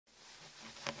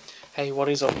Hey, what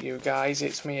is up you guys,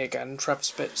 it's me again, Trev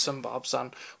Spits and Bobs,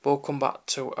 and welcome back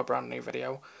to a brand new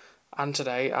video. And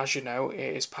today, as you know, it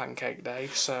is pancake day,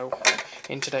 so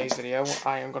in today's video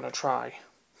I am going to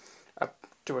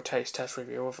do a taste test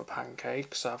review of a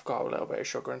pancake. So I've got a little bit of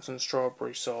sugar and some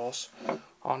strawberry sauce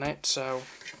on it, so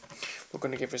we're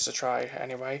going to give this a try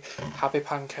anyway. Happy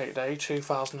Pancake Day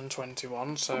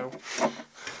 2021, so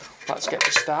let's get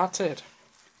this started.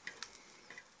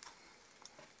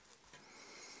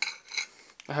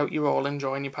 I hope you're all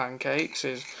enjoying your pancakes.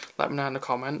 Let me know in the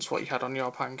comments what you had on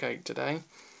your pancake today.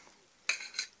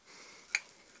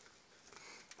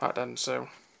 Right then, so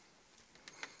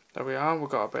there we are. We've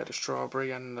got a bit of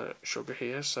strawberry and the sugar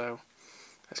here, so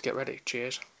let's get ready.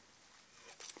 Cheers.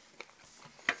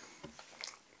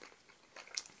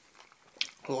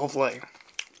 Lovely.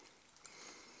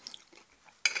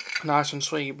 Nice and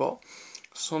sweet, but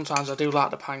sometimes I do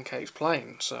like the pancakes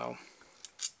plain, so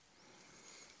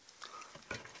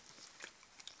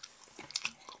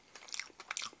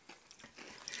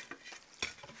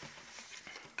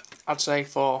I'd say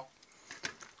for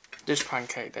this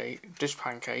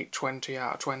pancake 20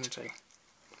 out of 20.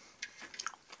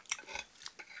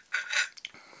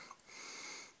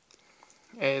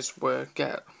 We'll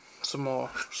get some more,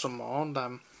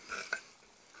 then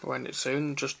when it's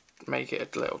soon, just make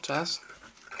it a little test.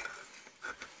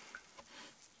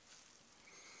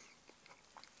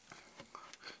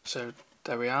 So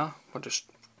there we are, we'll just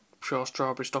pour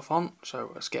strawberry stuff on,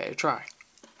 so let's get it a try.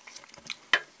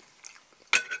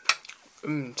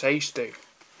 Tasty.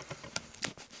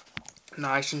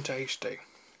 Nice and tasty.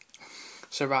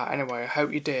 So right, anyway, I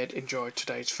hope you did enjoy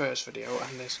today's first video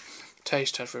and this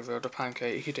taste test review of the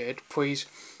pancake. If you did, please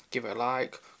give it a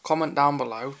like, comment down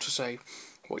below to say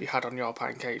what you had on your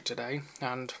pancake today,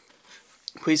 and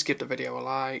please give the video a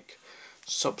like,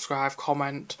 subscribe,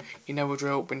 comment. You know the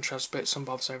drill. Been Trev Spits and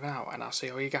Bobs over and out, and I'll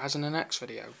see all you guys in the next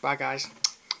video. Bye guys.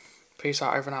 Peace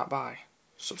out, over and out, bye.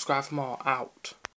 Subscribe for more, out.